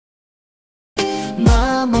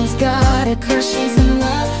Mama's got a crush, she's in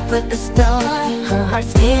love with the star. Her heart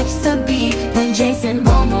skips a beat when Jason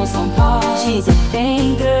Momoa's on par. She's a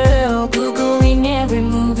fangirl, googling every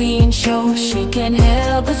movie and show. She can't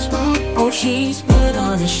help but swoon, oh she's put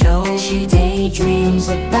on a show. She daydreams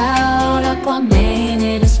about Aquaman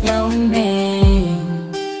and his floating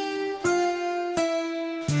man.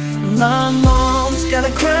 My mom's got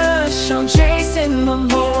a crush on Jason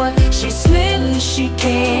Momoa. She's smitten, she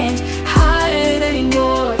can't hide it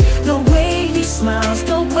anymore. The way he smiles,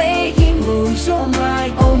 the way he moves, oh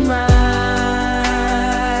my, oh my.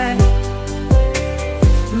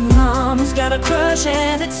 Mom's got a crush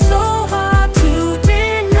and it's so hard to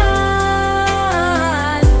deny.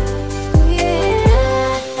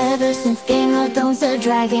 Yeah. Ever since Game of Thrones, the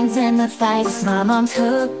dragons and the fights, my mom's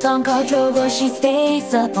hooked on Khal Drogo. She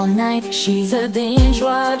stays up all night. She's a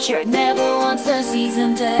binge-watcher, never wants the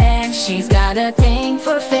season to end. She's got a thing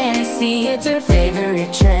for fantasy, it's her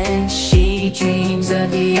favorite trend. She dreams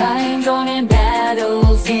of the Iron Throne and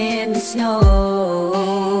battles in the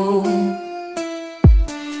snow.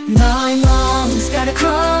 My mom's got a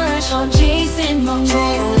crush on Jason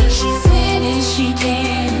Momoa. She's smitten, she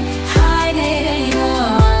can't hide it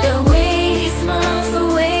anymore. The way he smiles, the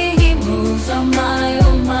way he moves, oh my,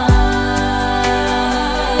 oh my.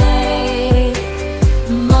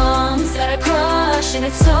 Mom's got a crush and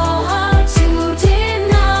it's so hard to deny.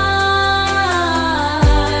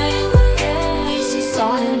 She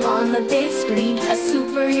saw him on the big screen, a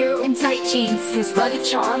superhero in tight jeans, his rugged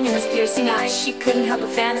charm and his piercing eyes. She couldn't help but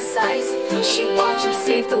fantasize. She watched him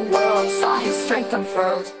save the world, saw his strength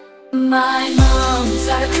unfurled. My mom's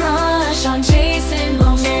got a crush on Jason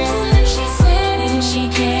Momoa. She's smitten, she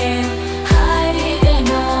can't hide it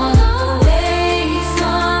anymore. The way he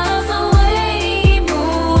smiles, the way he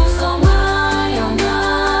moves, oh my, oh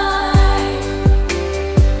my.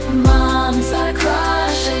 Mom's got a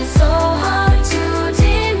crush and it's so hard to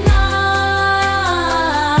deny.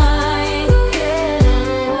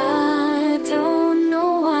 I don't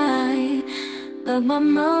know why, but my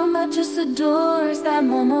mama just adores that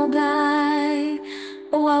Momo guy.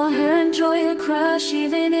 Oh, I'll her enjoy her crush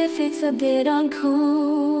even if it's a bit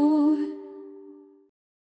uncool.